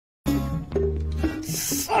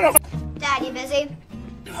you busy?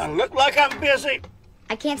 I look like I'm busy.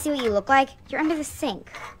 I can't see what you look like. You're under the sink.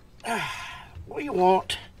 What do you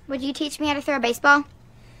want? Would you teach me how to throw a baseball?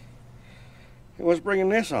 What's bringing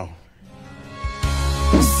this on?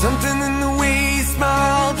 Something in the way you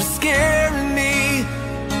smiled was scaring me.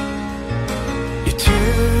 You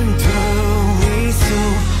turned away so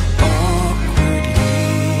awkwardly.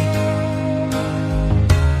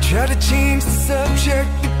 Try to change the subject.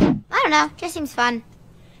 I don't know. Just seems fun.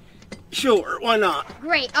 Sure, why not?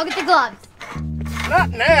 Great. I'll get the gloves. Not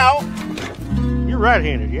now. You're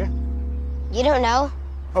right-handed, yeah? You don't know?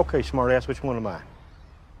 Okay, smartass, which one am I?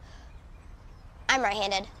 I'm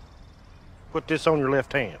right-handed. Put this on your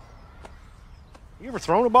left hand. You ever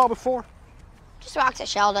thrown a ball before? Just walks at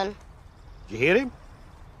Sheldon. Did you hit him?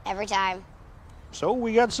 Every time. So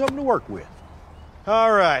we got something to work with.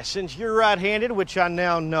 All right, since you're right-handed, which I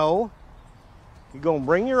now know, you're gonna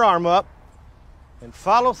bring your arm up and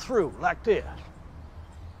follow through like this.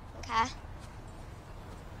 Okay.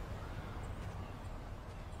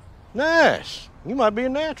 Nice. You might be a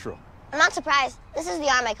natural. I'm not surprised. This is the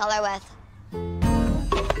arm I color with.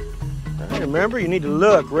 Now, remember, you need to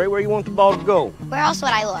look right where you want the ball to go. Where else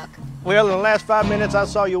would I look? Well, in the last 5 minutes, I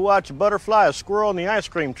saw you watch a butterfly, a squirrel, and the ice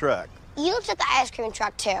cream truck. You looked at the ice cream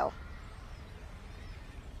truck, too.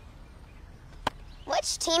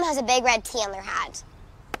 Which team has a big red T on their hat?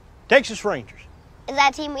 Texas Rangers. Is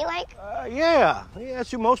that a team we like? Yeah,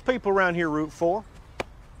 that's who most people around here root for.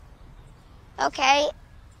 Okay.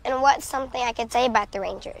 And what's something I could say about the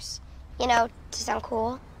Rangers? You know, to sound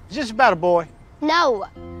cool? Is this about a boy? No.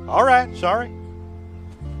 All right, sorry.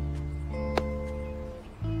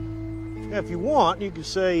 Now, if you want, you could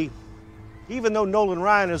say, even though Nolan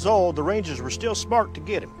Ryan is old, the Rangers were still smart to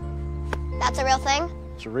get him. That's a real thing?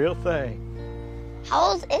 It's a real thing. How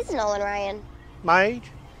old is Nolan Ryan? My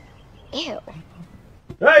age? Ew.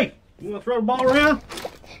 Hey, you want to throw the ball around?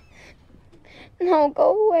 No,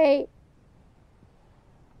 go away.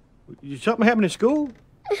 Something happened at school?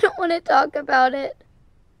 I don't want to talk about it.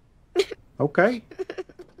 Okay.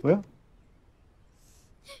 Well,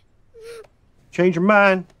 change your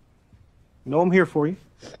mind. You know I'm here for you.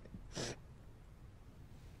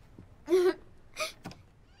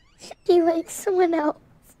 He likes someone else.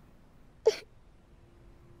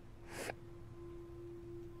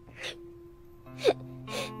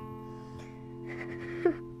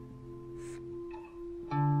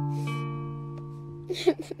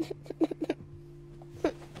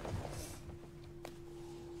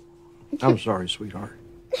 I'm sorry, sweetheart.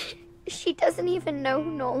 She doesn't even know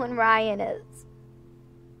who Nolan Ryan is.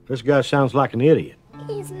 This guy sounds like an idiot.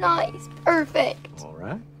 He's not. He's perfect. All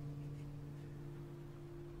right.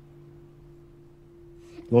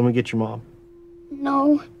 You want me to get your mom?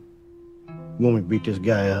 No. You want me to beat this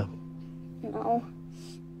guy up? No.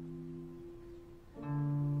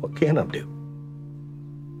 What can I do?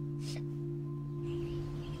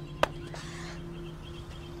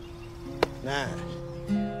 Nice.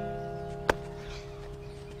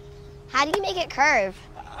 How do you make it curve?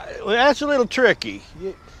 Well, that's a little tricky.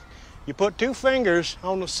 You put 2 fingers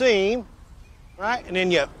on the seam, right? And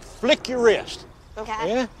then you flick your wrist. Okay.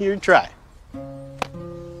 Yeah? You try it.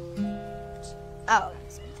 Oh.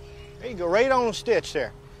 There you go, right on the stitch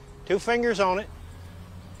there. 2 fingers on it.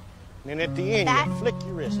 And then at the end, you flick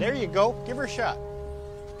your wrist. There you go. Give her a shot.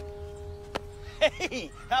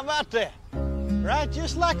 Hey, how about that? Right?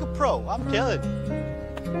 Just like a pro, I'm telling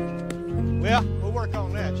you. Well, we'll work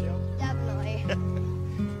on that, shall we?